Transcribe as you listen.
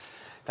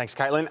Thanks,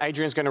 Caitlin.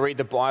 Adrian's going to read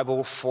the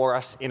Bible for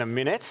us in a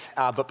minute,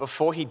 but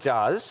before he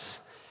does,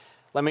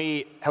 let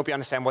me help you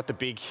understand what the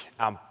big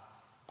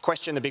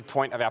question, the big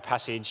point of our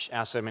passage,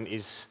 our sermon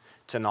is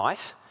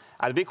tonight.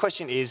 The big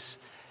question is,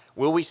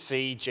 will we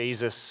see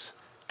Jesus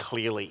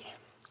clearly?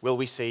 Will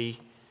we see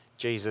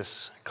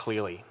Jesus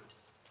clearly?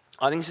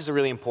 I think this is a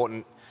really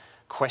important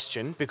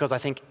question because I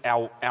think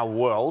our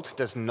world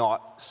does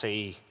not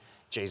see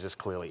Jesus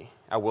clearly.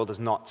 Our world does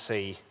not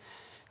see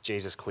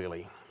Jesus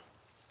clearly.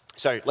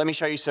 So let me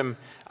show you some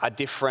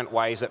different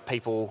ways that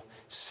people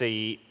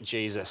see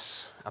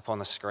Jesus up on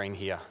the screen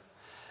here.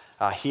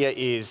 Here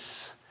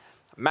is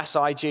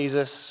Maasai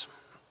Jesus,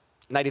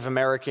 Native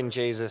American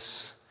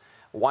Jesus,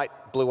 white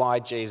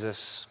blue-eyed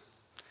Jesus,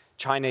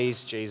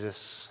 Chinese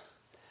Jesus,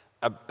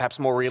 a perhaps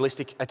more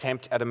realistic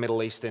attempt at a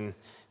Middle Eastern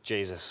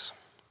Jesus.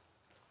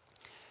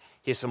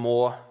 Here's some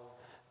more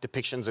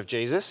depictions of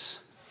Jesus.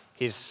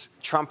 Here's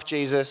Trump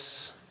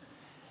Jesus,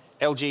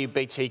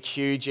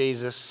 LGBTQ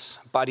Jesus,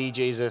 Buddy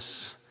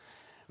Jesus,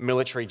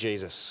 military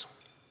Jesus.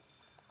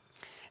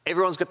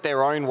 Everyone's got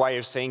their own way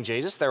of seeing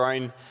Jesus, their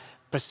own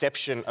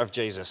perception of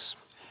Jesus.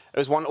 There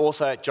was one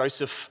author,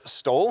 Joseph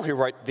Stoll, who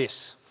wrote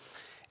this: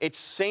 "It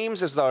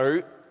seems as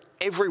though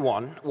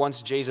everyone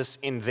wants Jesus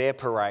in their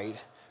parade,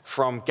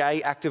 from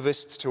gay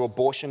activists to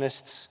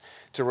abortionists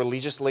to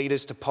religious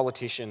leaders to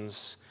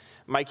politicians,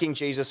 making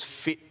Jesus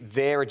fit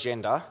their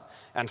agenda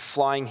and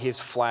flying his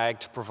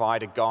flag to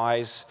provide a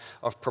guise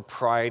of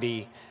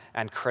propriety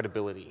and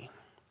credibility."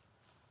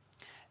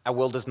 Our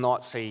world does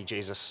not see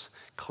Jesus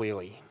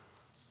clearly.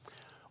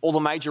 All the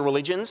major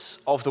religions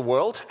of the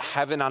world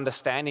have an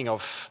understanding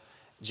of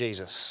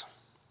Jesus.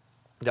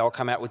 They'll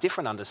come out with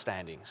different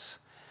understandings.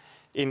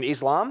 In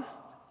Islam,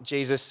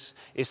 Jesus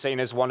is seen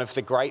as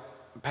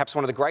perhaps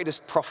one of the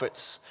greatest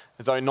prophets,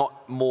 though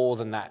not more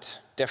than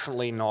that.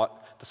 Definitely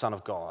not the Son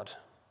of God.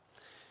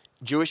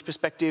 Jewish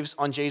perspectives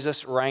on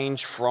Jesus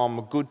range from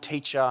a good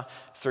teacher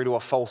through to a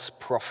false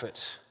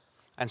prophet,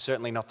 and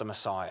certainly not the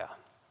Messiah.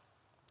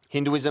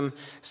 Hinduism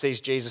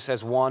sees Jesus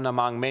as one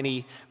among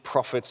many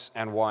prophets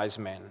and wise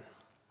men.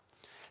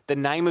 The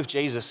name of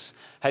Jesus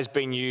has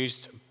been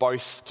used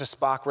both to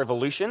spark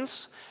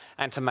revolutions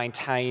and to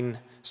maintain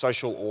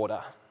social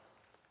order.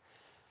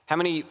 How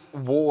many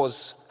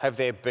wars have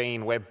there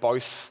been where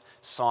both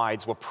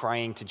sides were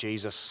praying to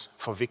Jesus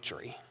for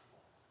victory?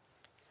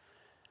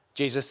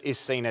 Jesus is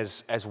seen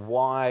as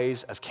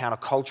wise, as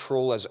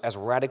countercultural, as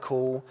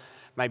radical,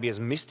 maybe as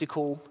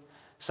mystical,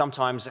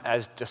 sometimes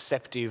as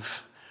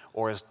deceptive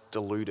or as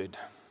deluded.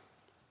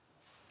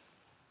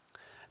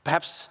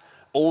 Perhaps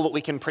all that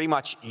we can pretty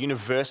much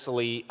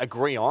universally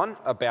agree on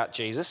about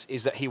Jesus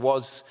is that he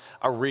was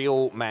a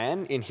real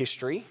man in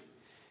history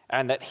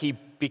and that he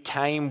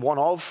became one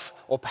of,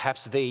 or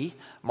perhaps the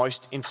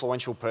most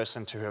influential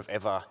person to have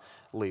ever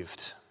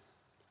lived.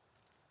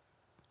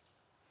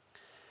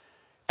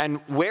 And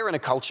we're in a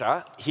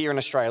culture here in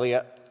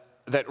Australia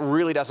that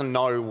really doesn't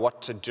know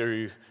what to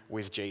do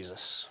with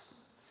Jesus.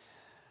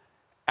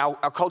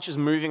 Our culture's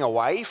moving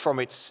away from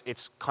its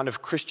kind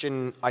of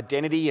Christian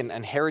identity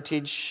and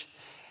heritage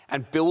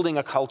and building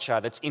a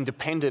culture that's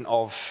independent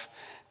of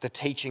the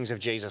teachings of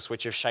Jesus,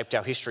 which have shaped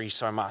our history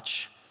so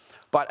much.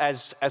 But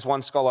as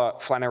one scholar,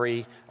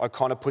 Flannery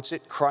O'Connor, puts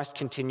it, Christ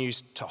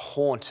continues to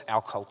haunt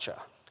our culture,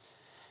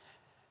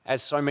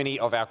 as so many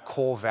of our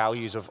core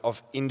values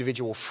of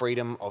individual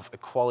freedom, of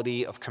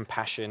equality, of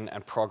compassion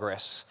and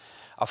progress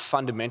are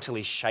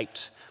fundamentally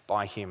shaped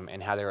by him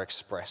and how they're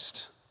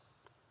expressed.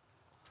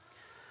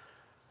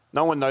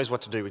 No one knows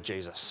what to do with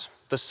Jesus.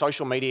 The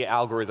social media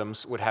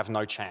algorithms would have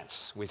no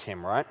chance with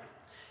him, right?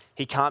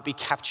 He can't be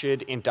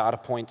captured in data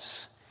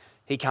points.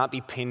 He can't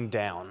be pinned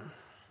down.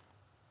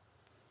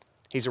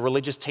 He's a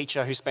religious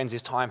teacher who spends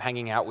his time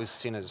hanging out with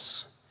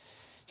sinners.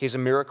 He's a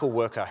miracle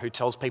worker who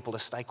tells people to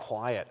stay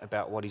quiet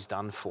about what he's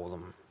done for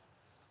them.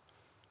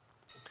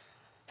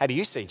 How do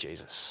you see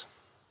Jesus?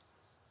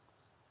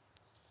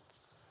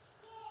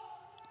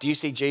 Do you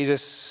see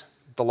Jesus,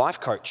 the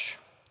life coach,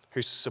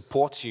 who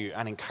supports you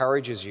and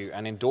encourages you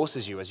and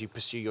endorses you as you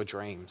pursue your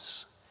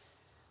dreams?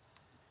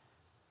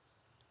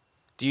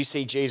 Do you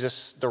see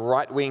Jesus, the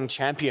right-wing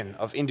champion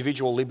of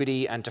individual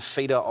liberty and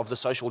defeater of the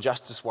social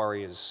justice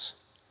warriors?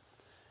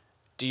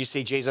 Do you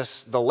see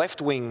Jesus, the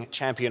left-wing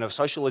champion of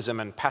socialism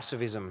and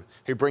pacifism,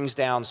 who brings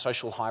down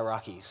social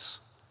hierarchies?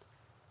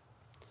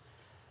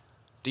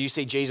 Do you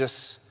see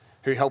Jesus,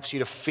 who helps you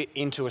to fit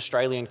into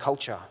Australian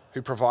culture,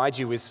 who provides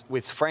you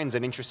with friends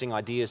and interesting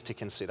ideas to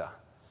consider?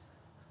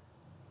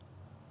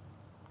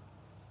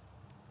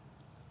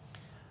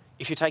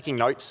 If you're taking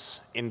notes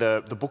in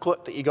the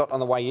booklet that you got on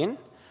the way in,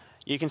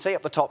 you can see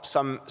up the top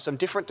some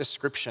different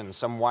descriptions,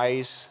 some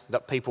ways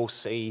that people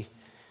see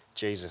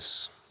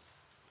Jesus.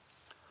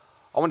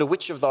 I wonder,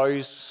 which of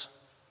those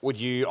would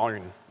you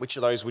own? Which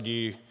of those would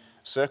you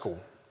circle?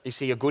 Is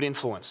he a good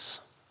influence?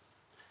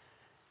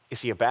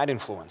 Is he a bad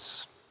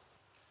influence?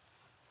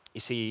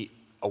 Is he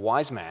a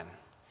wise man?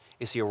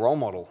 Is he a role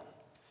model?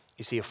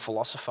 Is he a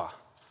philosopher?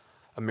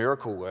 A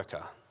miracle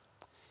worker?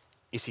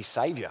 Is he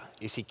Saviour?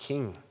 Is he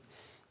King?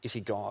 Is he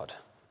God?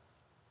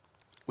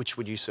 which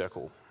would you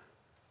circle?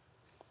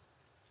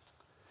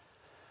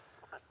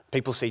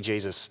 People see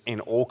Jesus in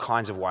all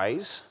kinds of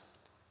ways,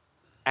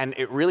 and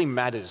it really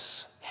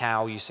matters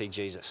how you see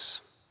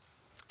Jesus.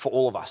 For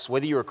all of us,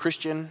 whether you're a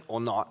Christian or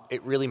not,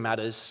 it really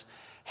matters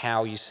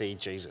how you see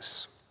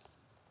Jesus.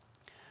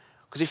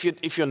 Because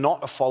if you're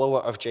not a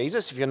follower of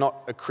Jesus, if you're not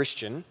a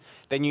Christian,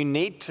 then you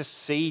need to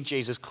see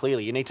Jesus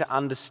clearly. You need to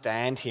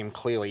understand him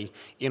clearly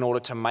in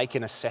order to make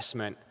an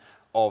assessment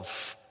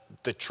of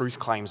the truth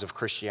claims of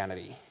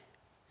Christianity.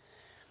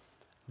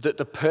 That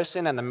the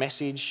person and the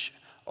message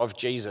of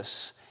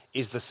Jesus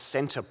is the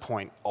center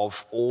point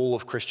of all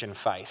of Christian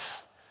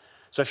faith.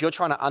 So if you're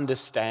trying to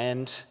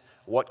understand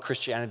what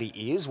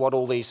Christianity is, what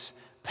all these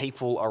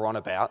people are on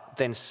about,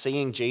 then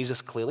seeing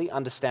Jesus clearly,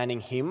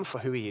 understanding him for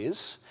who he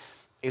is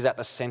at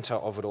the center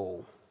of it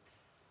all.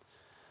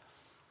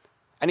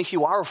 And if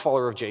you are a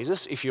follower of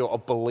Jesus, if you're a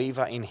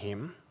believer in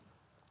him,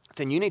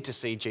 then you need to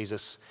see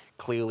Jesus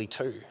clearly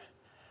too.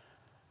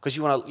 Because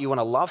you want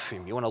to love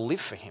him, you want to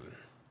live for him.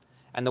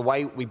 And the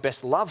way we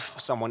best love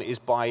someone is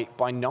by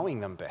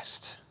knowing them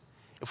best.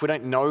 If we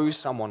don't know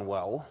someone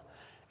well,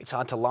 it's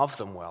hard to love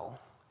them well.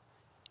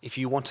 If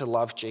you want to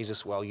love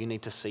Jesus well, you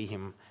need to see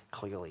him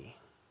clearly.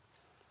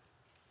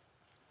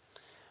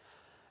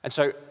 And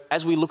so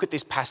as we look at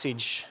this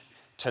passage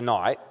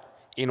tonight,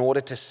 in order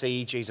to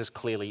see Jesus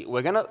clearly,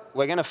 we're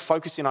going to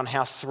focus in on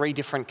how three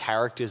different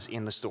characters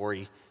in the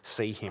story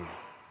see him.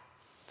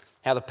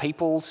 How the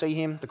people see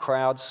him, the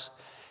crowds,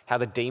 how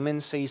the demon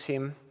sees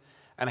him,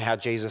 and how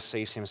Jesus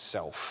sees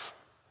himself.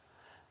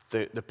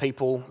 The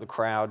people, the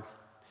crowd,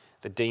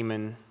 the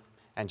demon,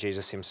 and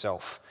Jesus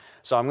himself.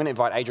 So I'm going to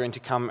invite Adrian to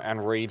come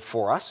and read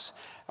for us.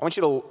 I want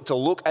you to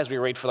look as we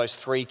read for those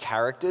three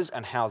characters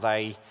and how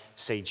they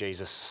see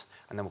Jesus,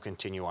 and then we'll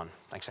continue on.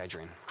 Thanks,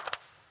 Adrian.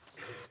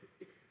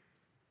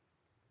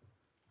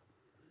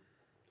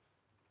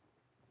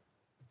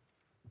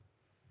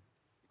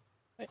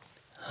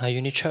 Hi,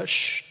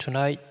 UniChurch.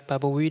 Tonight,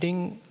 Bible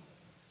reading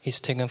is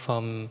taken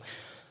from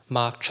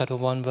Mark chapter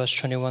 1, verse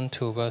 21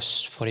 to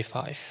verse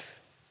 45.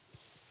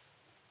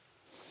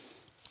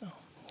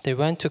 They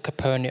went to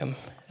Capernaum,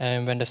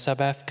 and when the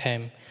Sabbath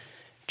came,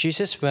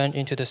 Jesus went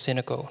into the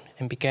synagogue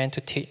and began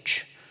to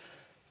teach.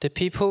 The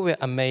people were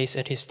amazed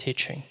at his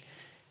teaching,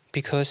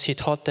 because he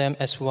taught them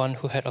as one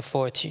who had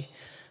authority,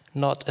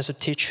 not as the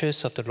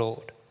teachers of the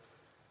Lord.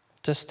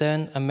 Just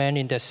then, a man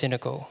in their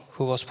synagogue,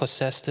 who was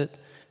possessed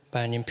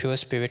by an impure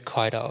spirit,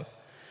 cried out,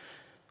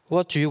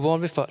 "What do you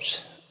want with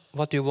us?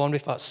 What do you want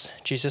with us,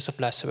 Jesus of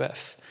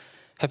Nazareth?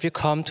 Have you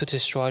come to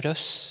destroy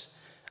us?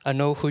 I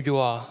know who you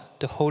are,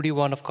 the Holy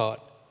One of God."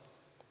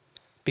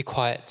 "Be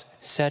quiet,"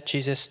 said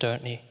Jesus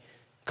sternly.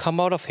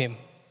 "Come out of him."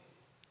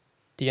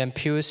 The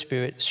impure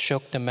spirit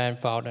shook the man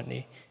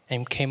violently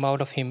and came out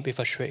of him with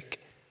a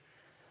shriek.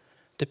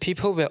 The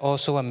people were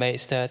also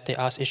amazed that they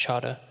asked each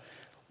other,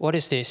 "What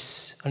is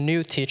this? A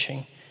new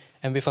teaching,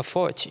 and with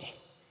authority.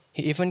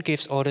 He even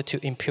gives order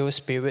to impure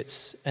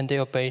spirits, and they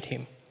obeyed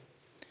him."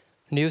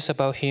 News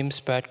about him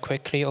spread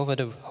quickly over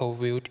the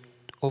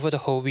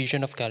whole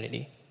region of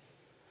Galilee.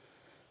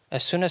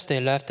 As soon as they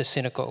left the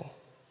synagogue,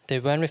 they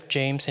went with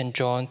James and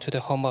John to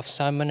the home of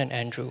Simon and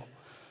Andrew.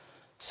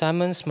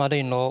 Simon's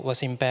mother-in-law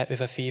was in bed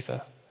with a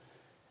fever,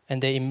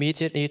 and they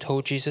immediately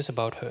told Jesus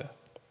about her.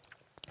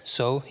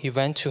 So he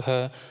went to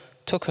her,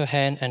 took her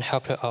hand, and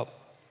helped her up.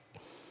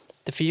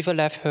 The fever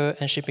left her,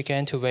 and she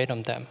began to wait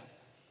on them.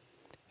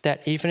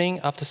 That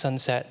evening after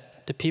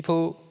sunset, the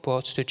people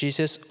brought to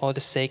Jesus all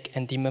the sick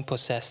and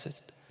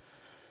demon-possessed.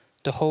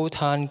 The whole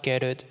town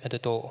gathered at the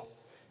door,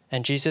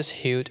 and Jesus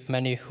healed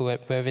many who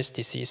had various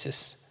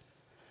diseases.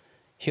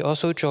 He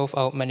also drove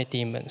out many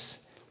demons,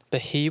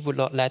 but he would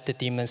not let the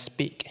demons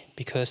speak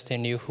because they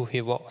knew who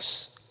he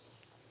was.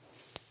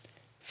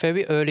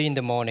 Very early in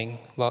the morning,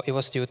 while it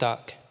was still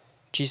dark,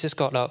 Jesus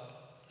got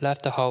up,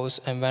 left the house,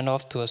 and went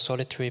off to a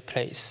solitary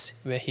place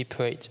where he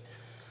prayed.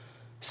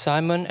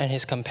 Simon and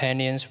his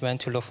companions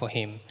went to look for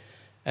him,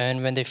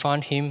 and when they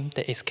found him,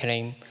 they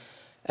exclaimed,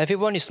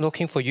 "Everyone is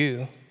looking for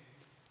you."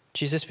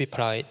 Jesus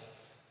replied,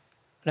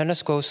 "Let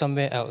us go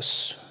somewhere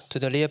else, to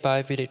the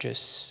nearby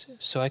villages,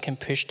 so I can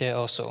preach there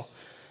also.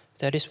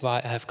 That is why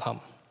I have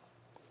come."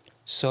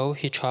 So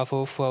he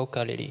traveled throughout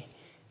Galilee,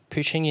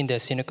 preaching in their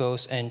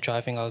synagogues and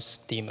driving out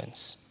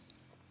demons.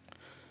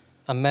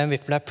 A man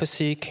with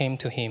leprosy came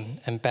to him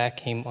and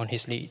begged him on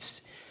his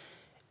knees,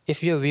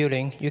 "If you are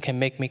willing, you can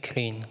make me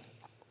clean."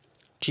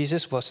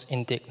 Jesus was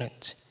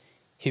indignant.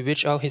 He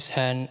reached out his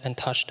hand and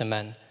touched the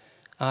man.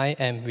 "I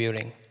am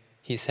willing,"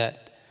 he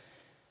said.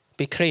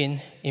 "Be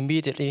clean."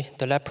 Immediately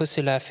the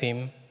leprosy left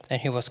him,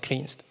 and he was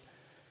cleansed.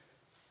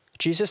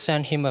 Jesus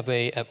sent him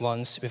away at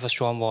once with a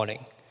strong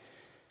warning.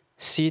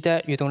 "See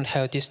that you don't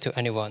tell this to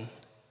anyone,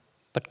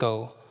 but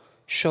go,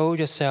 show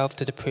yourself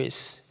to the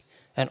priests,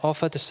 and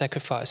offer the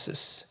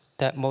sacrifices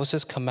that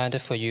Moses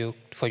commanded for you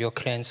for your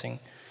cleansing,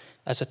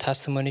 as a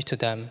testimony to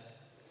them."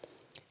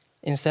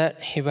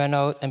 Instead, he went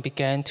out and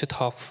began to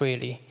talk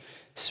freely,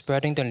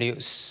 spreading the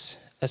news.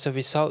 As a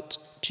result,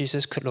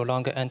 Jesus could no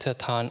longer enter a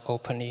town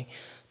openly,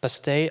 but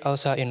stayed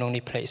outside in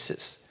lonely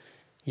places.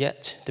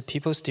 Yet the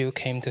people still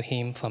came to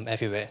him from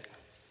everywhere.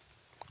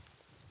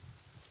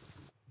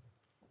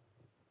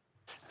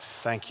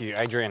 Thank you,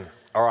 Adrian.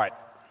 All right,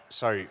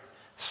 so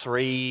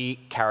 3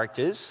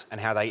 characters and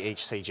how they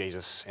each see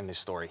Jesus in this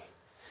story.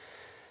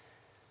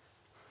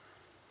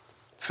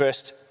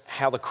 First,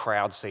 how the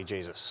crowd see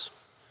Jesus.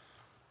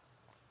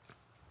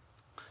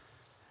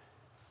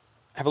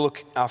 Have a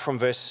look from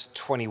verse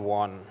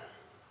 21.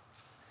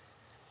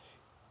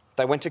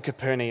 They went to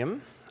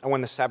Capernaum, and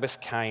when the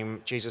Sabbath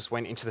came, Jesus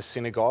went into the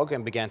synagogue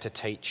and began to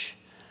teach.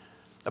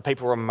 The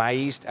people were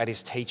amazed at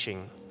his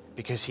teaching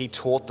because he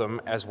taught them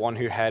as one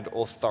who had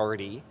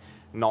authority,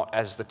 not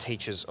as the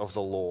teachers of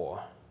the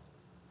law.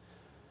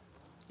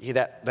 You hear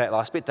that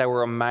last bit? They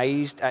were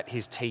amazed at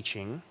his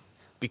teaching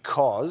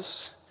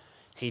because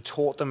he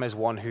taught them as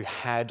one who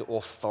had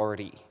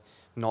authority,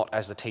 not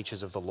as the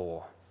teachers of the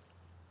law.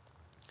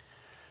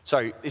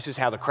 So this is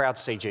how the crowd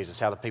see Jesus,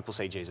 how the people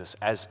see Jesus,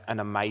 as an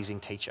amazing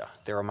teacher.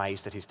 They're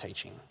amazed at his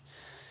teaching.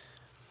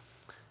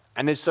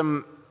 And there's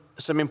some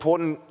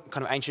important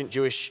kind of ancient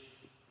Jewish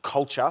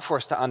culture for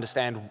us to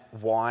understand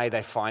why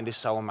they find this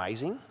so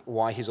amazing,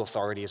 why his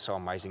authority is so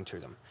amazing to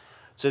them.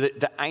 So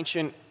the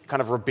ancient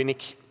kind of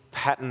rabbinic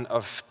pattern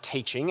of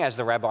teaching, as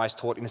the rabbis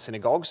taught in the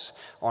synagogues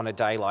on a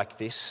day like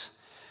this,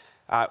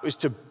 was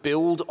to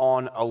build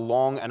on a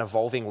long and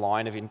evolving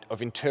line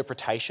of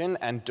interpretation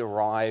and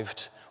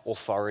derived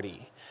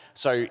authority.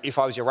 So if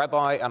I was your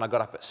rabbi and I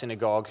got up at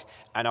synagogue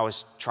and I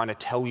was trying to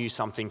tell you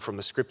something from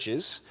the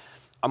scriptures,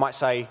 I might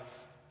say,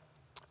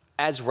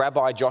 as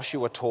Rabbi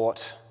Joshua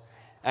taught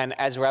and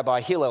as Rabbi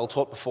Hillel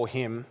taught before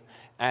him,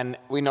 and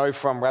we know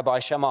from Rabbi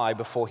Shammai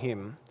before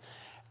him,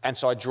 and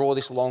so I draw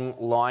this long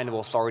line of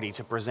authority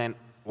to present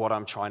what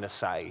I'm trying to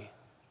say.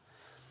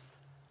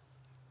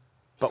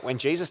 But when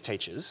Jesus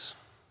teaches,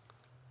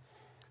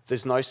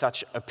 there's no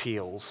such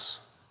appeals,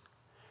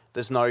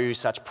 there's no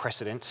such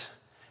precedent,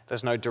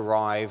 there's no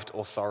derived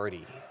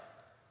authority.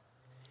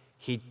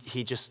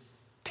 He just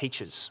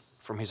teaches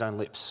from his own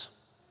lips.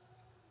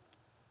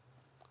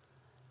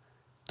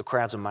 The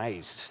crowd's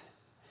amazed.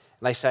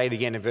 And they say it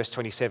again in verse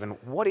 27,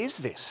 "What is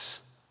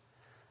this?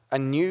 A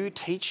new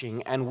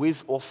teaching and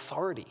with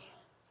authority."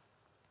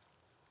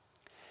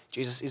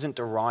 Jesus isn't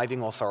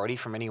deriving authority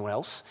from anyone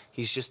else.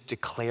 He's just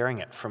declaring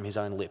it from his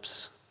own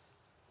lips.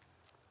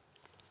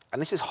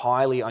 And this is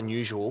highly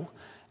unusual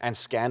and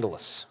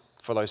scandalous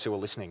for those who are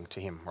listening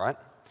to him, right?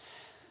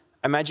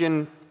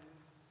 Imagine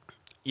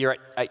you're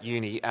at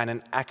uni and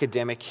an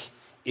academic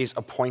is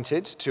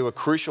appointed to a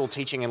crucial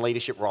teaching and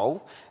leadership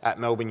role at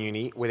Melbourne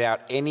Uni without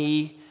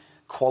any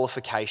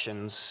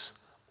qualifications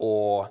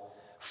or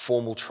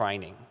formal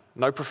training.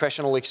 No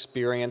professional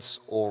experience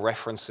or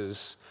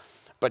references,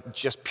 but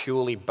just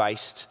purely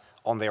based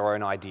on their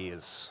own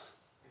ideas.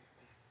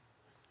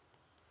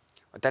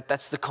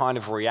 That's the kind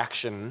of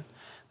reaction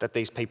that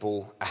these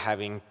people are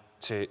having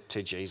to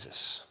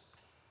Jesus.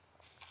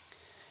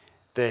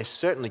 They're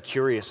certainly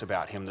curious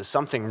about him. There's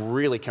something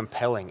really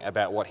compelling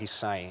about what he's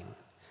saying,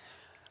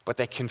 but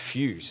they're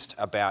confused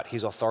about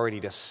his authority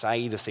to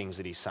say the things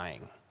that he's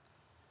saying.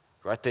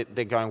 Right?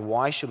 They're going,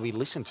 why should we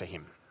listen to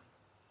him?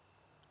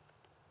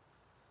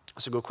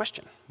 That's a good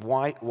question.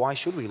 Why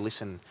should we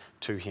listen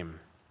to him?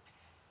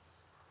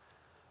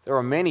 There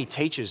are many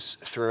teachers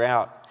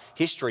throughout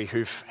history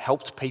who've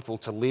helped people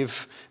to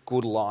live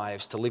good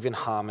lives, to live in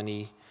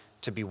harmony,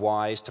 to be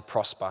wise, to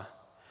prosper.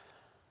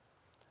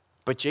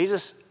 But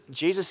Jesus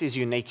is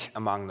unique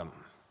among them.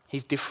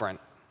 He's different.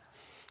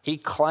 He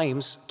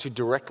claims to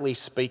directly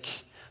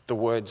speak the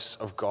words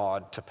of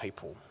God to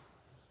people.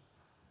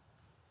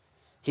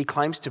 He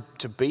claims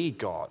to be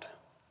God.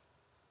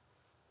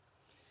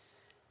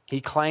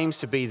 He claims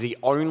to be the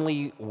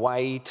only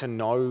way to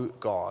know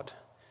God.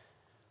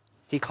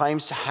 He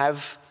claims to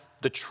have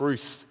the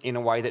truth in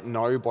a way that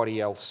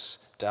nobody else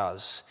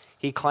does.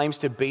 He claims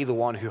to be the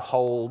one who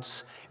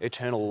holds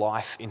eternal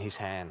life in his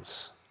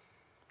hands,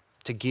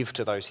 to give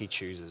to those he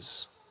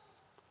chooses.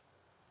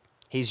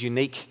 He's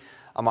unique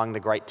among the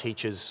great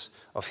teachers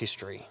of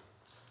history.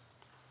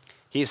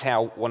 Here's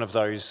how one of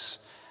those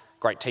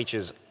great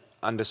teachers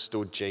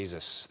understood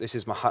Jesus. This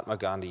is Mahatma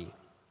Gandhi.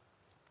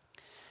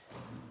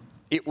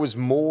 "It was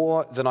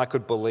more than I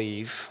could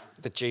believe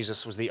that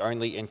Jesus was the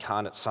only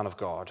incarnate Son of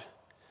God,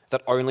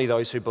 that only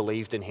those who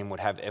believed in him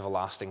would have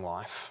everlasting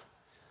life.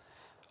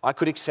 I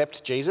could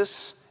accept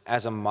Jesus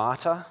as a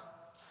martyr,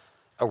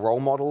 a role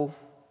model,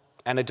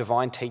 and a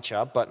divine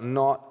teacher, but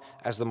not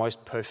as the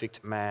most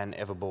perfect man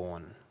ever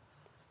born."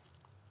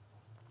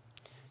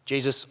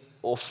 Jesus'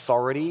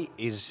 authority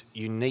is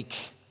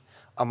unique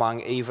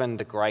among even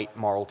the great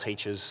moral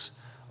teachers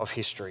of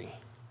history.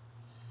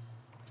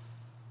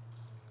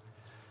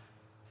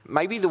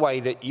 Maybe the way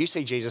that you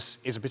see Jesus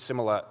is a bit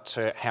similar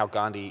to how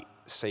Gandhi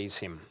sees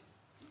him.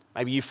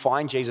 Maybe you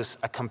find Jesus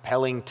a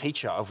compelling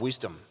teacher of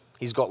wisdom.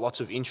 He's got lots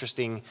of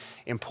interesting,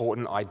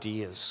 important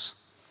ideas.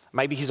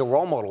 Maybe he's a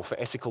role model for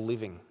ethical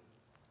living,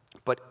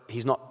 but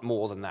he's not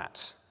more than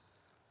that.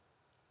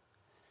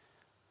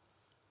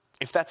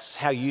 If that's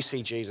how you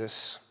see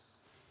Jesus,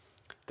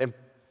 then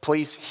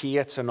please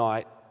hear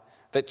tonight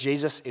that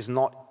Jesus is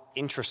not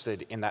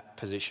interested in that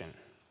position.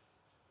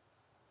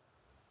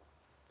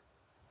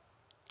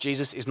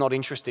 Jesus is not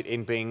interested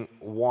in being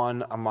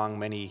one among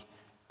many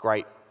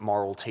great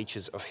moral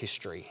teachers of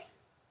history.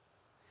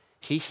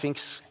 He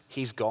thinks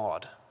he's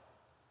God.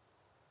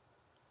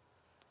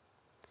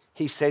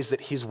 He says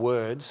that his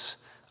words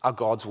are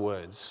God's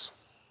words.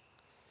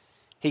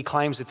 He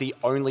claims that the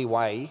only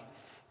way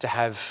to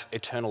have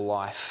eternal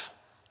life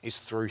is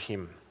through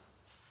him.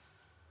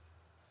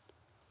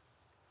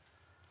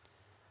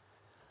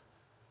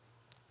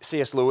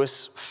 C.S.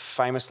 Lewis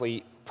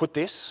famously put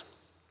this,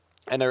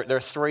 and there are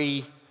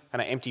three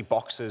kind of empty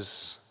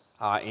boxes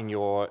in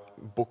your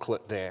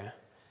booklet there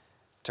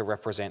to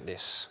represent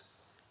this.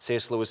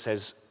 C.S. Lewis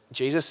says,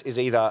 Jesus is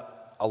either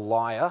a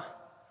liar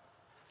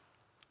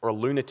or a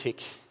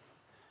lunatic,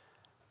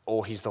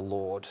 or he's the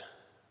Lord.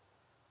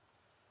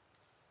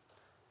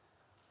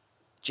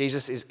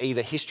 Jesus is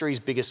either history's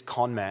biggest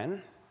con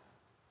man,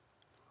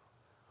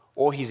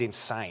 or he's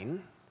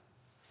insane,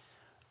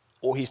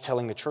 or he's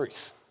telling the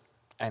truth,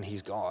 and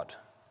he's God.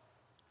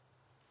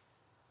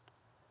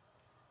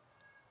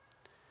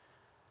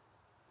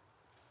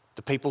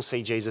 The people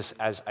see Jesus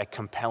as a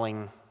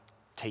compelling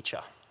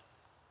teacher.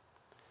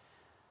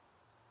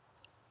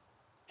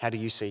 How do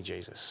you see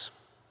Jesus?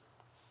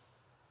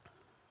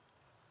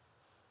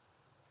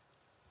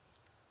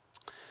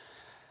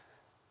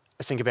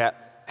 Let's think about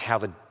how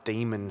the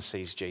demon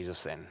sees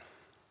Jesus then.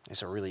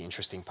 It's a really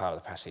interesting part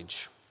of the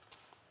passage.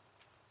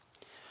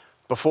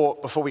 Before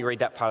we read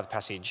that part of the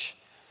passage,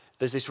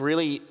 there's this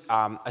really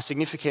a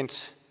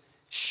significant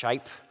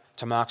shape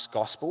to Mark's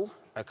gospel,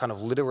 a kind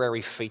of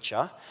literary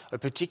feature,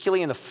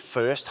 particularly in the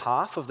first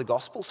half of the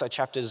gospel, so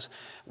chapters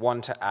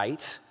 1 to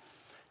 8.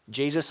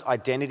 Jesus'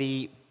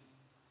 identity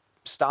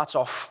starts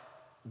off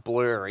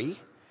blurry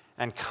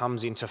and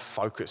comes into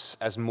focus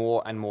as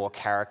more and more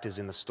characters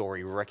in the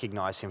story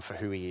recognize him for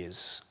who he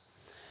is.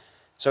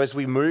 So as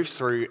we move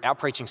through our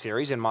preaching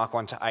series in Mark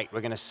 1 to 8,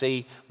 we're going to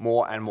see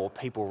more and more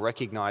people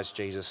recognize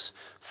Jesus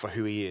for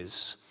who he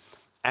is.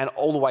 And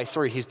all the way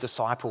through, his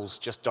disciples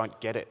just don't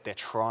get it. They're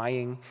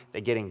trying,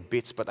 they're getting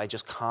bits, but they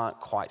just can't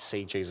quite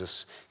see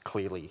Jesus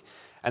clearly.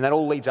 And that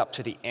all leads up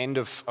to the end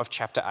of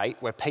chapter 8,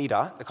 where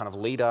Peter, the kind of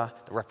leader,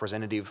 the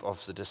representative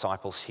of the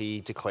disciples,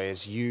 he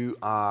declares, "You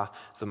are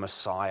the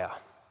Messiah."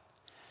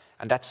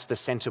 And that's the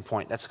center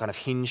point, that's the kind of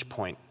hinge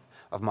point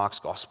of Mark's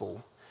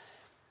gospel.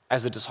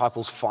 As the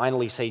disciples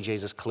finally see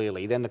Jesus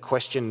clearly, then the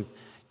question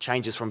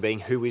changes from being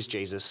who is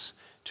Jesus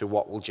to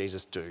what will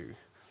Jesus do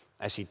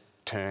as he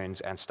turns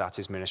and starts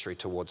his ministry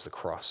towards the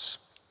cross.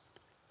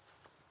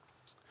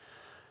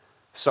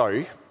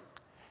 So,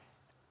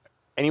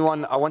 I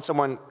want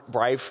someone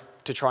brave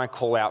to try and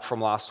call out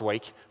from last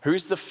week.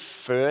 Who's the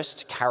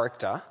first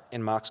character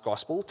in Mark's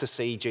gospel to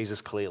see Jesus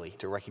clearly,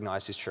 to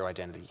recognize his true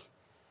identity?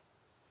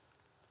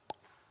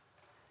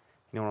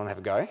 Anyone want to have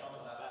a go?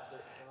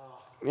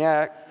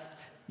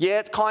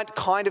 Yeah,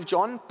 kind of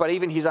John, but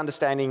even his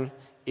understanding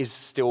is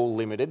still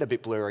limited, a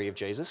bit blurry of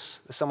Jesus.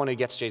 There's someone who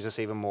gets Jesus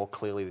even more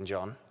clearly than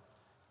John.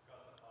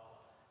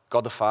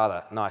 God the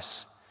Father,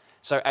 nice.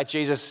 So at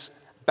Jesus'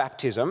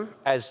 baptism,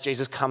 as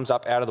Jesus comes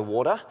up out of the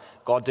water,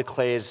 God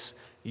declares,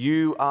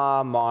 "You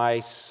are my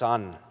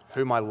Son,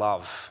 whom I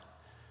love.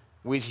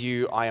 With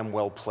you I am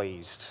well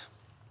pleased."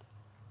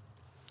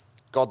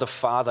 God the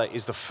Father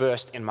is the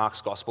first in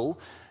Mark's gospel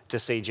to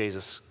see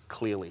Jesus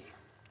clearly.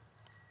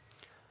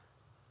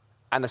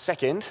 And the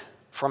second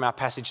from our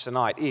passage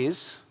tonight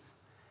is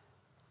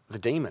the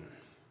demon.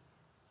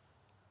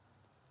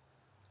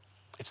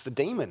 It's the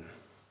demon.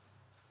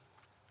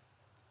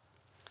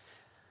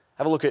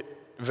 Have a look at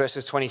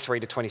verses 23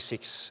 to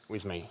 26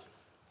 with me.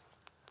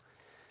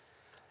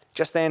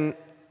 Just then,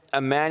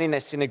 a man in their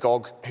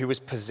synagogue who was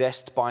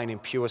possessed by an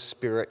impure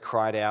spirit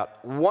cried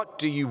out, "What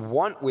do you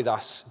want with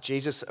us,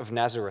 Jesus of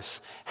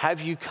Nazareth?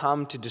 Have you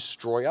come to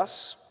destroy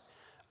us?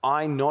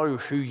 I know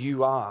who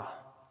you are,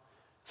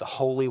 the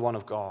Holy One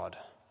of God."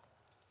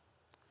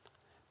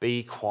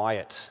 "Be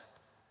quiet,"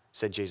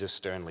 said Jesus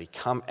sternly.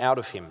 "Come out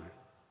of him."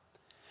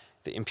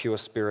 The impure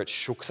spirit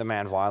shook the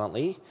man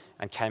violently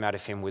and came out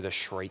of him with a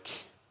shriek.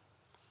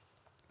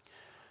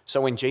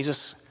 So when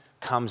Jesus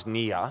comes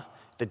near,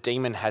 the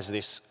demon has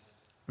this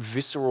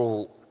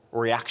visceral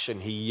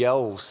reaction. He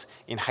yells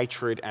in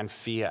hatred and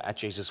fear at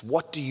Jesus.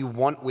 "What do you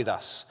want with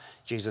us,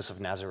 Jesus of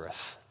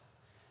Nazareth?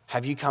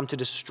 Have you come to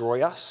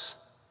destroy us?"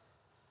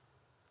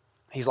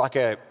 He's like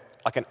an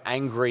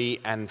angry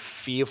and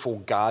fearful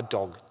guard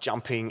dog,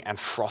 jumping and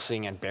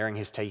frothing and baring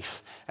his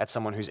teeth at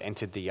someone who's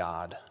entered the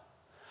yard.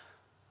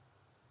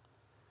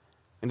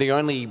 And the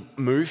only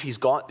move he's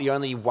got, the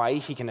only way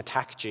he can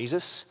attack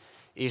Jesus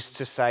is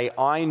to say,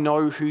 "I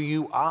know who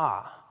you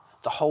are,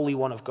 the Holy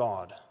One of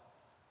God."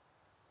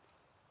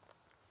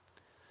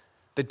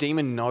 The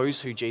demon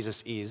knows who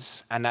Jesus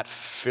is, and that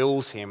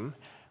fills him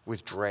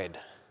with dread.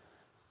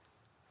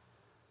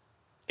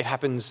 It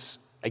happens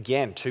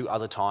again 2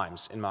 other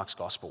times in Mark's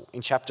gospel.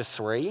 In chapter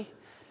 3,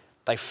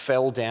 they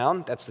fell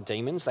down, that's the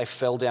demons, they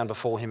fell down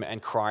before him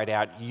and cried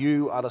out,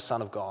 "You are the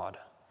Son of God."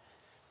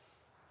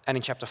 And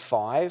in chapter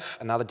 5,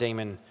 another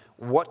demon,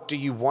 "What do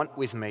you want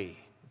with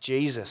me,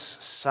 Jesus,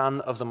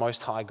 Son of the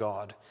Most High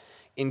God?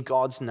 In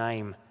God's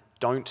name,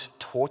 don't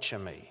torture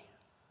me."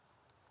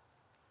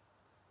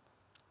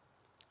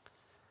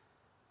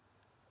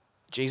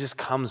 Jesus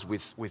comes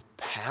with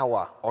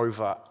power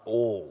over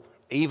all,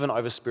 even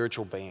over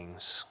spiritual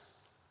beings.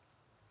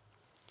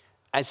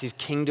 As his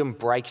kingdom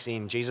breaks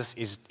in, Jesus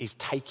is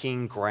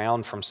taking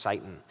ground from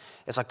Satan.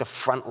 It's like the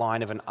front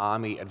line of an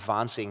army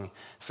advancing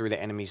through the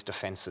enemy's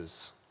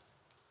defenses.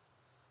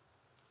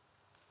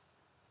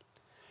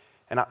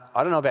 And I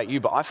don't know about you,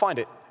 but I find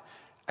it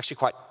actually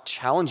quite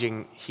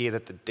challenging here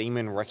that the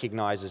demon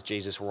recognizes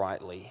Jesus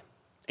rightly,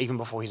 even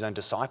before his own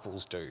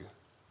disciples do.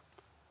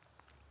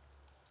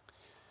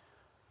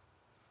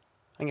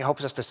 I think it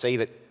helps us to see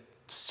that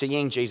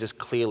seeing Jesus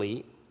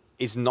clearly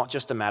is not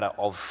just a matter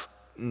of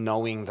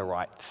knowing the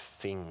right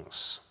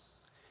things.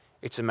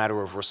 It's a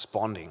matter of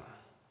responding.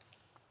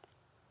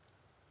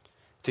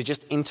 To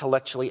just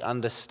intellectually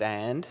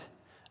understand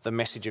the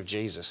message of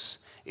Jesus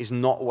is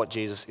not what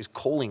Jesus is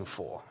calling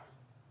for.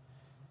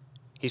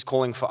 He's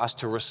calling for us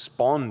to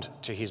respond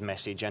to his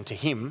message and to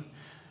him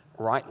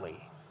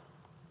rightly.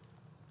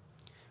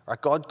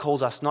 Right? God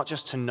calls us not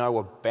just to know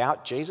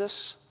about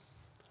Jesus,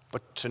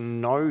 but to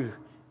know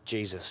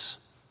Jesus,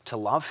 to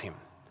love him,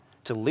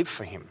 to live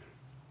for him.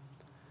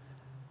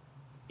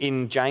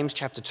 In James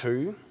chapter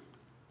 2,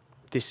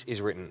 this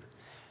is written.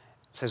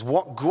 It says,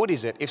 "What good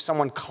is it if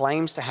someone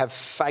claims to have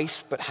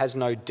faith but has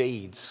no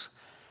deeds?"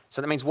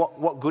 So that means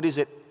what good is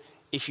it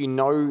if you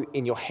know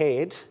in your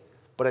head,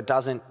 but it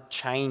doesn't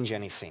change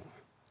anything?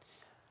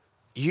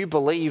 You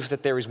believe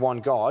that there is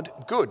one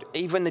God. Good.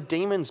 Even the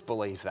demons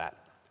believe that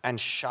and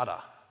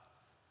shudder.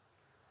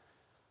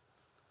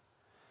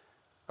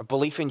 A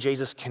belief in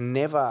Jesus can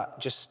never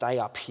just stay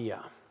up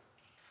here.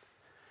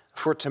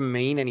 For it to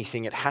mean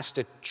anything, it has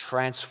to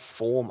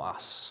transform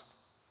us.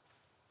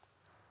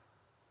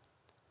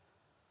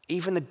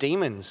 Even the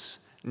demons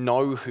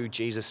know who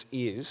Jesus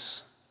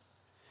is,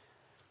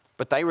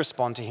 but they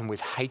respond to him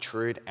with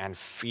hatred and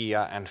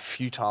fear and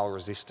futile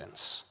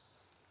resistance.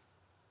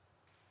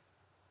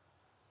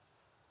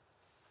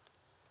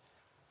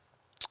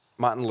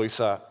 Martin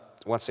Luther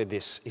once said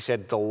this. He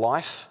said, "The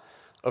life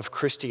of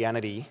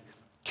Christianity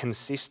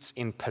consists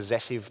in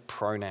possessive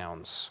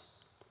pronouns."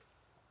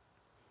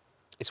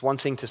 It's one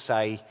thing to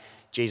say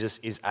Jesus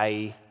is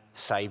a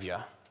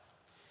saviour.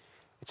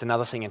 It's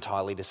another thing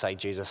entirely to say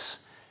Jesus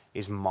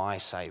is my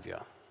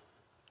saviour.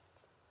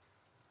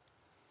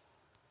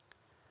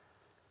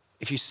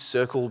 If you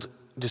circled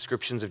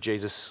descriptions of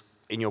Jesus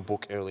in your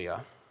book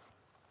earlier,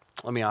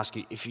 let me ask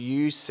you, if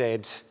you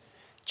said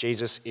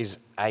Jesus is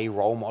a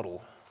role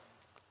model,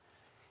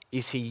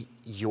 is he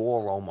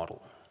your role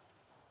model?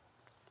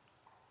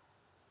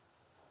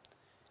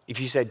 If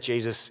you said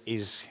Jesus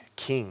is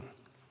king,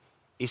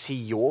 is he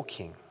your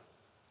king?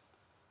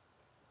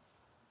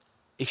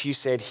 If you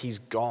said he's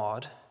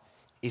God,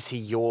 is he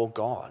your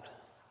God?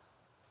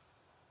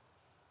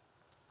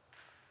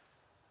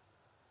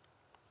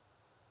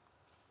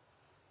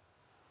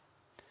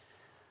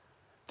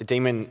 The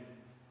demon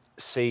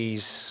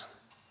sees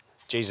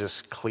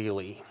Jesus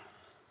clearly.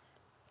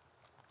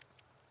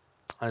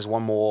 There's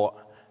one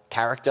more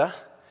character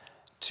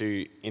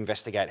to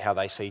investigate how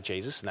they see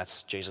Jesus, and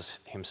that's Jesus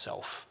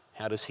himself.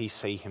 How does he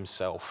see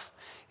himself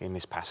in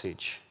this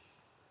passage?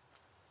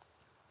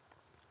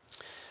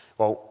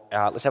 Well,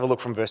 let's have a look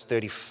from verse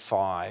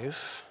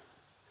 35.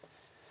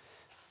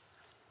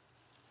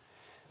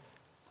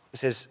 It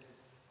says,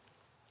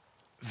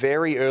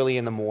 "Very early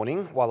in the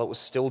morning, while it was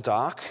still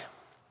dark,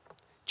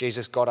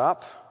 Jesus got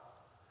up,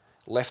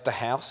 left the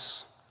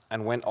house,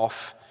 and went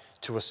off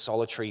to a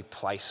solitary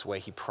place where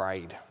he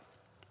prayed.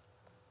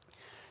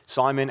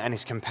 Simon and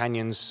his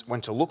companions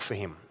went to look for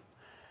him,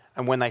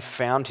 and when they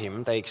found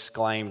him, they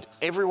exclaimed,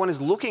 'Everyone is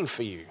looking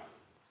for you.'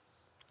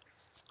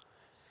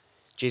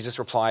 Jesus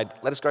replied,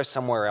 'Let us go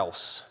somewhere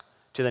else,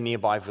 to the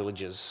nearby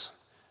villages,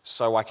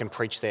 so I can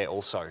preach there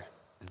also.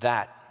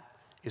 That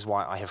is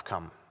why I have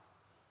come.'"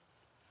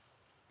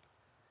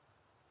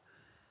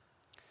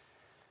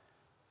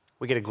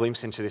 We get a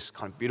glimpse into this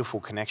kind of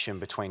beautiful connection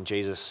between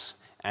Jesus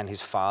and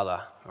his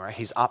Father. Right?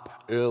 He's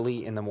up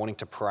early in the morning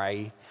to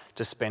pray,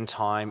 to spend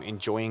time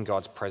enjoying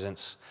God's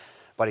presence,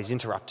 but he's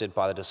interrupted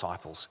by the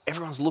disciples.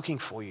 "Everyone's looking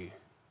for you."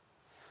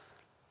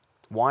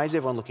 Why is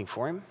everyone looking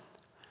for him?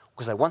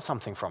 Because they want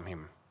something from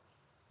him,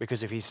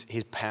 because of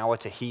his power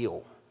to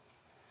heal.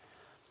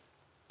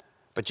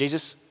 But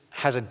Jesus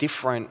has a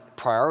different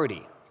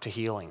priority to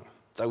healing,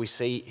 though we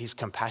see his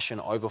compassion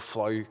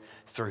overflow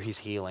through his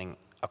healing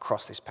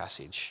across this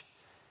passage.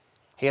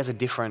 He has a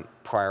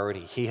different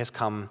priority. He has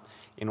come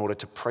in order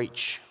to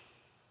preach.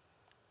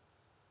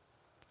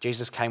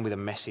 Jesus came with a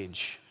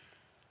message.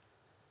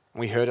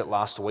 We heard it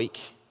last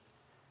week.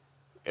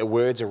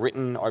 Words are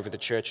written over the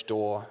church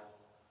door.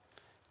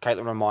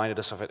 Caitlin reminded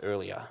us of it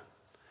earlier.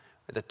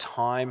 The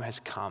time has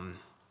come.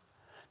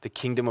 The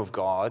kingdom of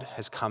God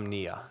has come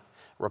near.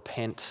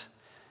 Repent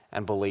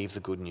and believe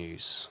the good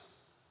news.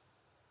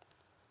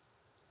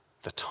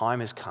 The time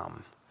has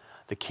come.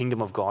 The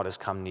kingdom of God has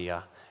come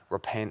near.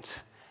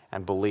 Repent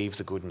and believe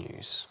the good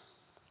news.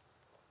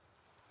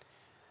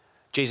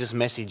 Jesus'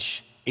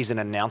 message is an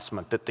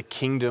announcement that the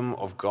kingdom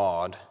of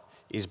God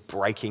is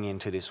breaking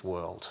into this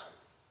world.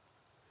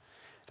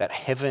 That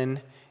heaven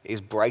is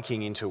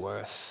breaking into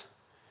earth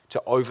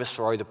to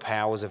overthrow the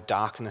powers of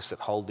darkness that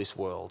hold this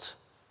world,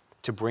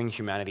 to bring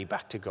humanity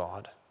back to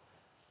God.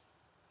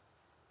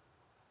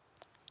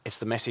 It's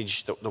the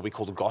message that we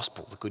call the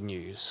gospel, the good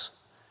news.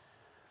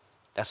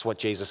 That's what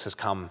Jesus has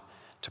come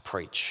to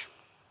preach.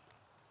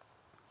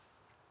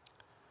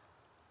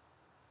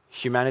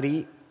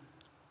 Humanity,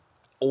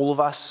 all of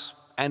us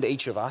and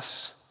each of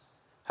us,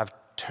 have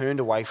turned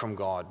away from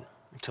God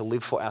to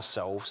live for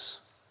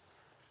ourselves,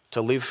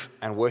 to live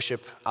and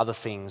worship other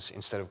things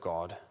instead of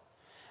God.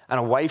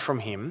 And away from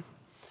him,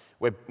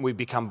 we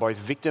become both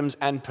victims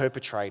and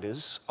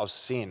perpetrators of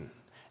sin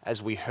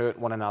as we hurt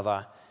one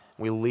another.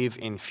 We live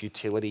in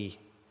futility,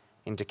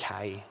 in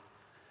decay.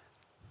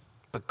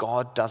 But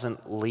God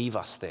doesn't leave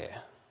us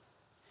there.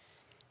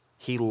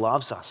 He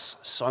loves us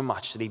so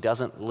much that he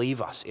doesn't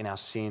leave us in our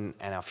sin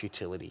and our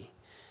futility.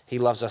 He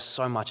loves us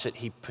so much that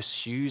he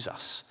pursues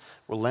us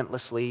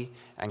relentlessly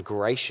and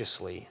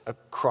graciously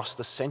across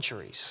the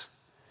centuries.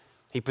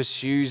 He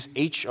pursues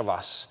each of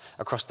us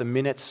across the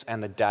minutes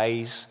and the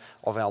days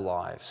of our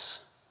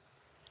lives.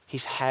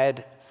 He's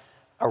had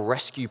a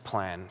rescue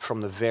plan from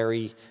the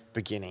very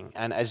beginning.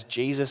 And as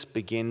Jesus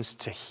begins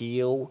to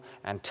heal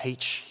and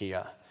teach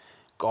here,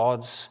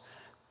 God's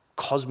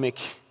cosmic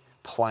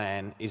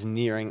plan is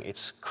nearing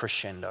its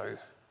crescendo.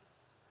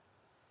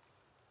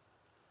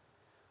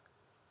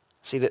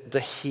 See, the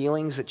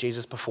healings that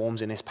Jesus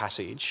performs in this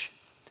passage,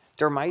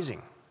 they're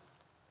amazing.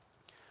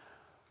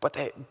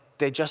 But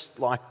they're just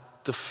like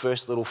the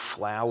first little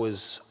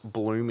flowers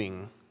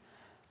blooming,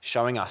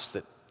 showing us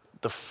that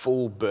the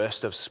full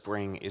burst of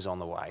spring is on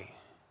the way.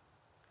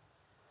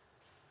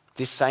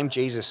 This same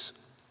Jesus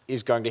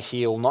is going to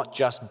heal not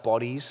just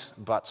bodies,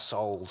 but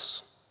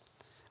souls.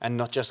 And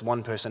not just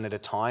one person at a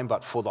time,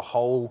 but for the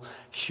whole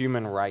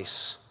human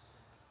race.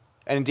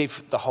 And indeed,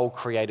 for the whole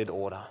created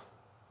order.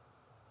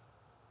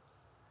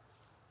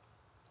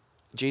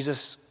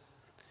 Jesus'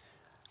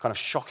 kind of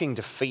shocking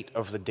defeat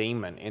of the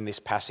demon in this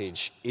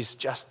passage is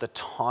just the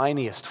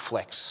tiniest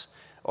flex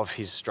of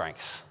his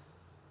strength.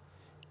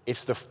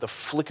 It's the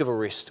flick of a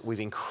wrist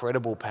with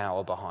incredible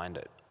power behind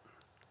it.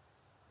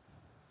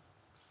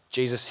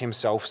 Jesus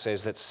himself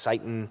says that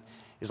Satan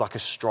is like a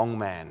strong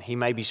man. He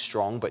may be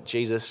strong, but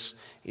Jesus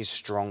is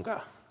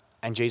stronger.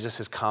 And Jesus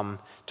has come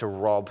to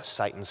rob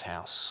Satan's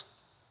house.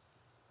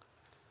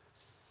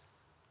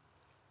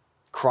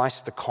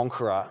 Christ the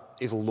conqueror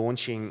is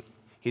launching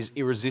his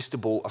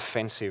irresistible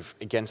offensive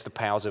against the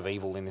powers of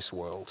evil in this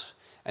world.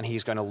 And he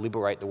is going to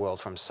liberate the world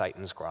from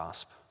Satan's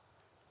grasp.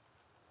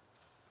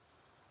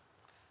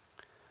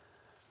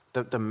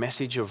 The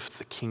message of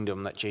the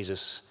kingdom that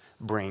Jesus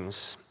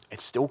brings,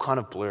 it's still kind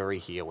of blurry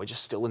here. We're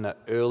just still in the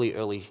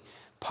early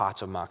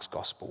parts of Mark's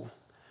gospel.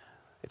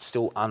 It's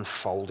still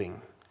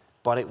unfolding,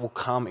 but it will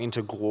come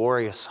into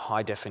glorious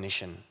high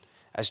definition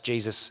as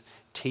Jesus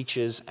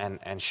teaches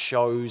and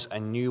shows a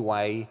new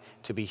way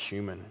to be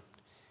human.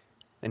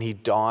 And he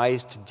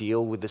dies to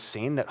deal with the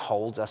sin that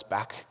holds us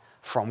back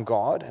from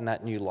God and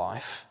that new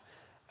life.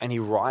 And he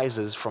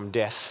rises from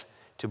death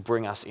to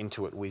bring us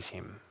into it with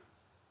him.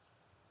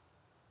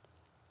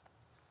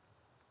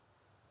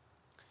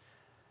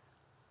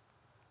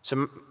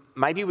 So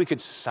maybe we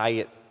could say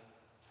it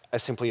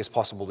as simply as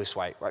possible this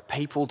way, right?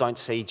 People don't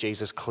see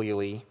Jesus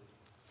clearly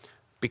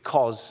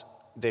because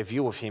their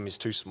view of him is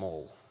too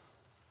small.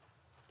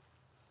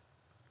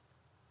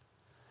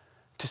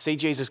 To see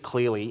Jesus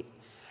clearly,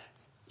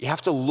 you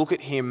have to look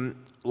at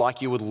him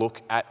like you would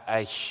look at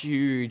a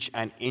huge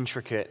and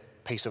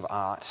intricate piece of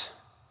art.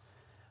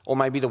 Or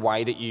maybe the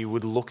way that you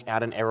would look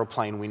out an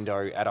aeroplane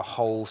window at a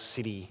whole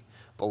city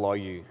below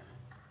you.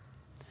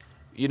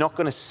 You're not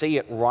going to see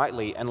it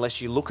rightly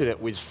unless you look at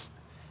it with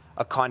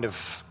a kind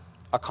of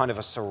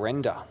a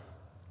surrender,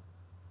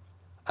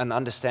 an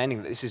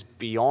understanding that this is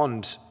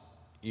beyond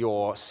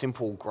your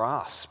simple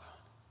grasp.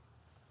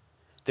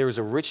 There is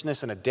a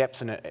richness and a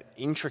depth and an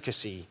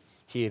intricacy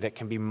here that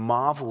can be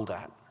marveled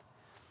at,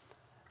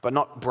 but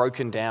not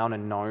broken down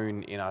and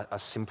known in a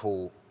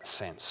simple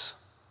sense.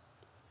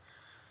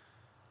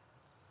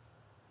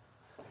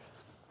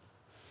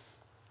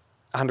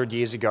 A 100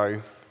 years ago,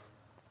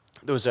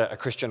 there was a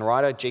Christian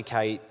writer,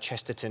 G.K.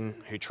 Chesterton,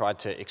 who tried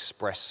to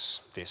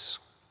express this.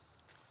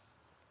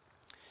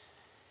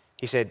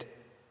 He said,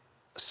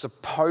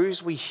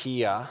 "Suppose we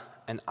hear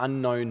an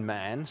unknown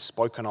man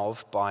spoken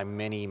of by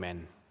many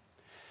men.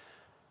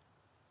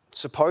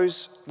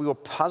 Suppose we were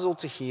puzzled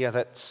to hear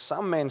that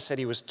some men said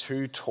he was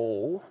too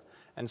tall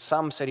and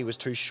some said he was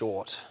too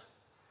short.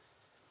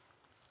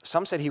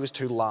 Some said he was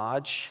too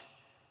large,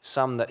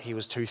 some that he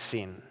was too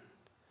thin.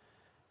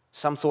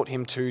 Some thought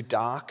him too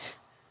dark,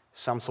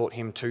 some thought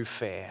him too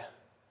fair.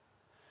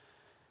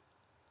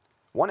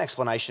 One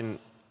explanation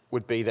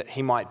would be that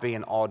he might be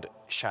an odd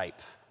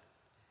shape.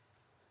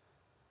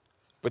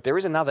 But there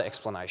is another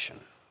explanation.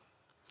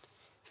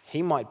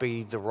 he might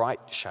be the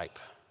right shape.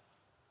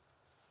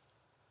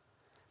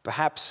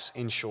 Perhaps,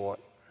 in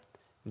short,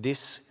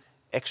 this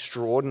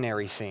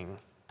extraordinary thing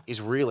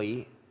is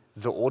really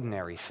the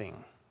ordinary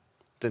thing,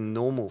 the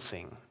normal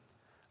thing,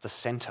 the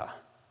center.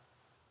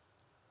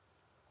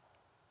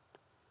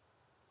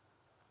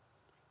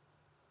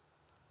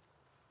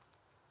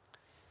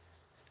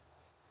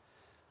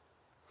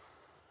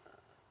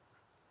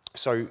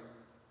 So,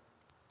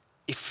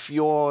 if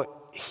you're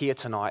here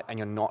tonight and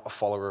you're not a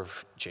follower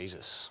of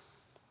Jesus,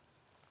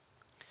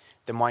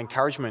 then my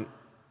encouragement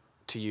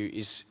to you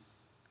is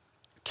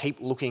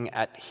keep looking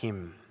at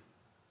him.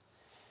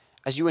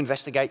 As you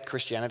investigate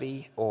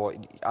Christianity or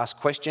ask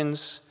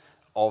questions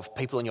of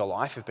people in your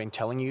life who've been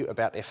telling you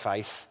about their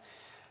faith,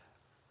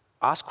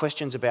 ask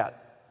questions about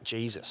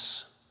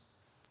Jesus.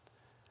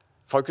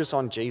 Focus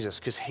on Jesus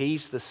because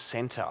he's the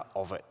center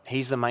of it.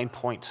 He's the main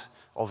point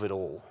of it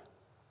all.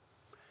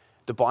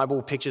 The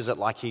Bible pictures it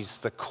like he's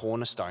the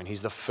cornerstone.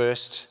 He's the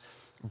first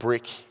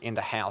brick in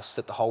the house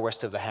that the whole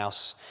rest of the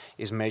house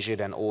is measured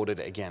and ordered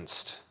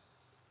against.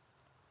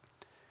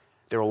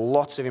 There are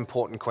lots of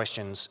important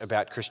questions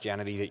about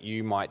Christianity that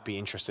you might be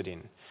interested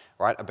in,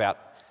 right? About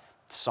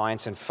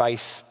science and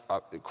faith,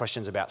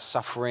 questions about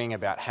suffering,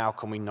 about how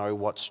can we know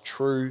what's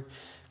true,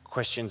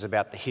 questions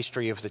about the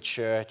history of the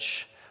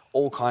church,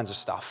 all kinds of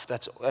stuff.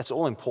 That's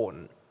all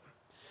important.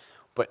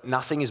 But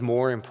nothing is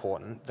more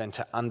important than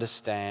to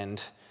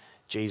understand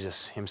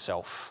Jesus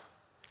himself.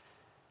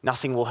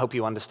 Nothing will help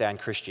you understand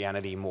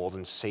Christianity more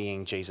than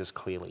seeing Jesus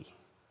clearly.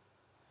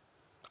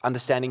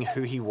 Understanding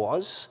who he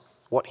was,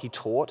 what he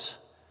taught,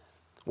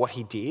 what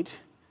he did,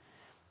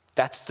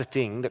 that's the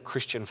thing that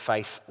Christian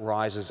faith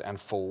rises and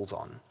falls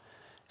on.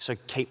 So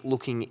keep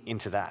looking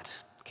into that.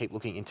 Keep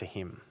looking into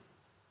him.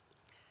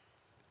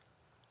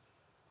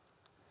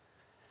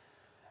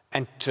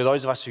 And to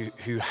those of us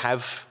who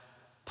have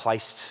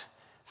placed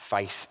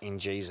faith in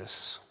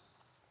Jesus,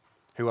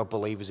 who are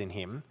believers in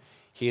him,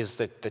 here's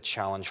the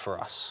challenge for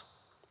us.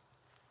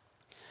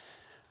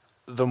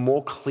 The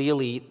more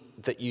clearly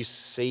that you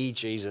see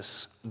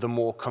Jesus, the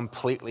more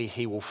completely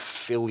he will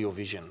fill your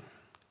vision.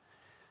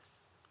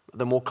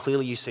 The more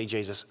clearly you see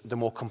Jesus, the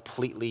more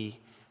completely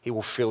he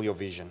will fill your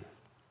vision.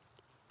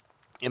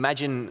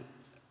 Imagine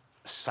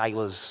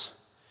sailors,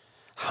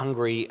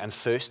 hungry and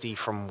thirsty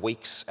from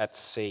weeks at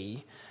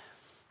sea,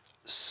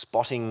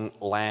 spotting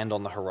land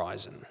on the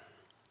horizon.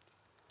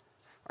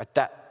 Right,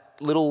 that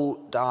little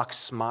dark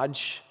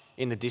smudge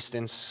in the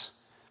distance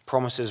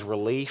promises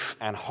relief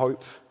and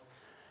hope,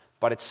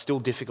 but it's still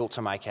difficult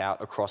to make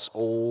out across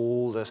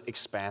all the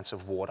expanse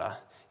of water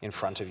in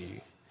front of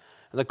you.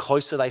 And the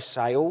closer they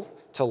sail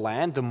to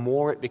land, the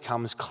more it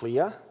becomes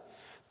clear,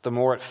 the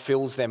more it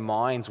fills their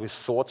minds with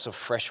thoughts of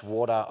fresh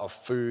water, of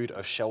food,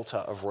 of shelter,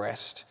 of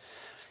rest,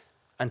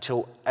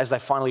 until as they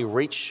finally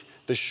reach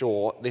the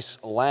shore,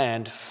 this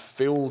land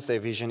fills their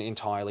vision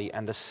entirely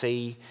and the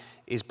sea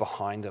is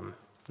behind them,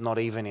 not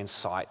even in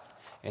sight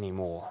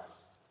anymore.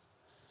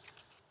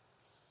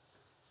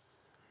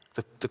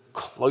 The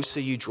closer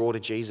you draw to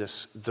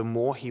Jesus, the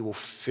more he will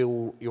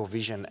fill your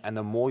vision and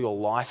the more your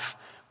life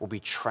will be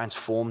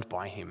transformed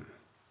by him.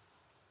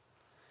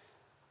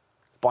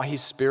 By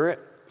his Spirit,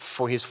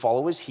 for his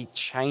followers, he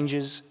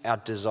changes our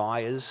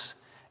desires,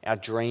 our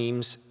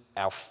dreams,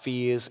 our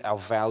fears, our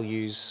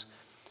values.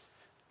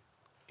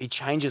 He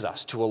changes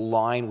us to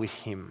align with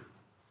him,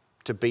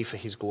 to be for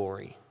his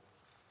glory.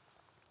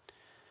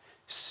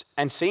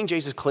 And seeing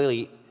Jesus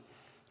clearly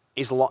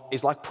is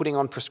like putting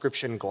on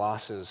prescription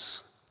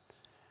glasses.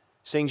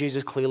 Seeing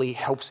Jesus clearly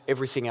helps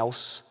everything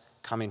else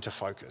come into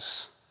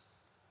focus.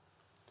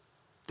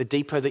 The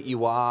deeper that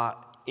you are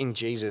in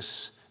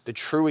Jesus, the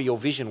truer your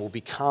vision will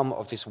become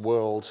of this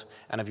world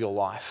and of your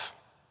life.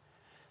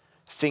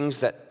 Things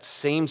that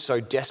seem so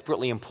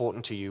desperately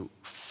important to you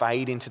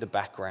fade into the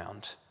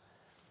background.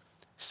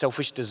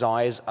 Selfish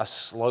desires are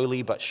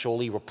slowly but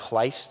surely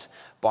replaced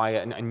by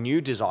a new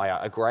desire,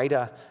 a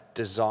greater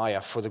desire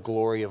for the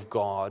glory of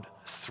God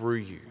through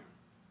you.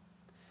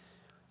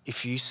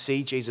 If you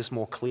see Jesus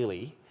more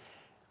clearly,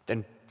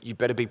 then you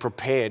better be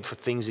prepared for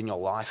things in your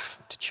life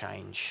to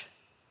change.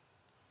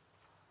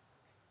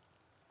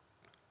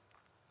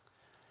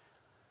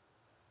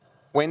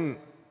 When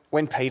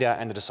Peter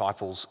and the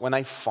disciples, when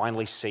they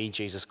finally see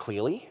Jesus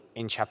clearly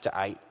in chapter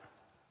 8,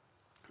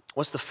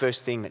 what's the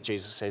first thing that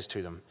Jesus says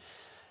to them?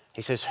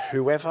 He says,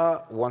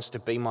 "Whoever wants to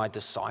be my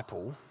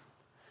disciple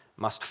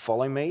must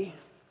follow me,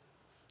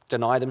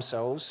 deny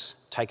themselves,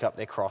 take up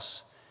their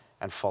cross,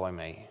 and follow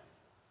me.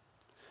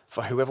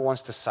 For whoever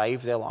wants to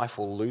save their life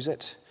will lose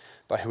it,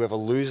 but whoever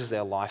loses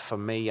their life for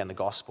me and the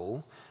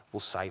gospel will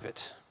save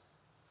it."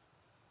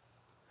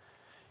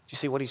 Do you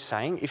see what he's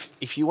saying?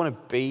 If you want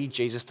to be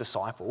Jesus'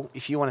 disciple,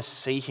 if you want to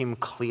see him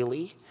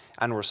clearly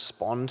and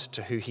respond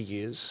to who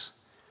he is,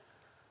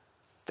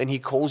 then he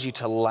calls you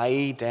to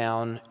lay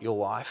down your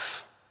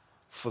life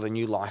for the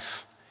new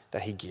life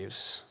that he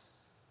gives.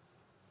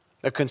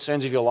 The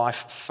concerns of your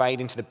life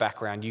fade into the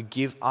background. You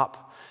give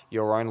up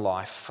your own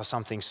life for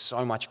something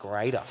so much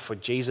greater, for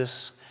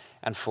Jesus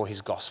and for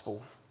his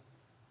gospel.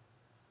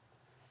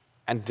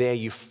 And there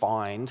you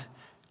find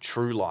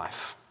true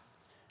life.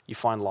 You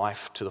find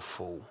life to the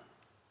full.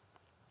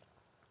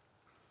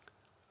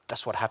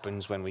 That's what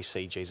happens when we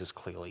see Jesus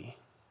clearly.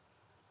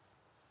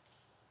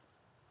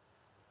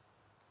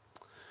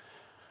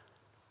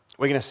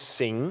 We're going to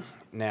sing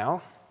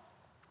now,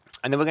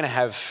 and then we're going to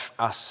have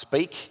us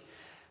speak.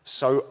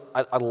 So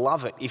I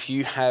love it if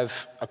you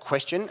have a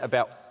question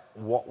about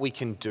what we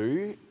can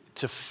do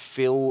to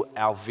fill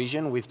our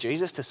vision with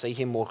Jesus, to see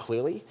him more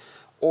clearly,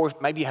 or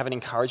if maybe you have an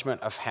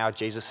encouragement of how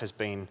Jesus has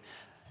been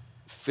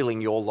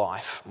filling your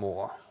life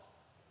more.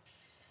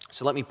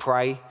 So let me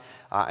pray,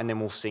 and then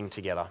we'll sing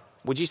together.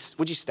 Would you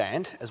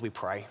stand as we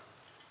pray?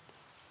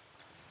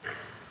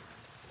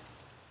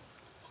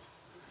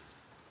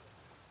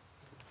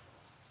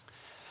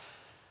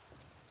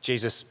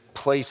 Jesus,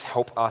 please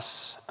help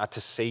us to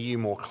see you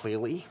more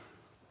clearly.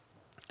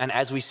 And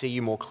as we see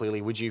you more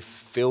clearly, would you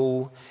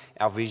fill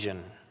our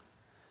vision,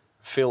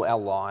 fill our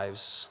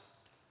lives,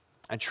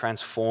 and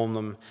transform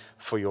them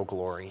for your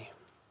glory.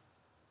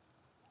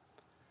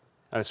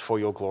 And it's for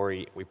your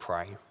glory we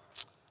pray.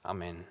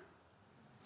 Amen.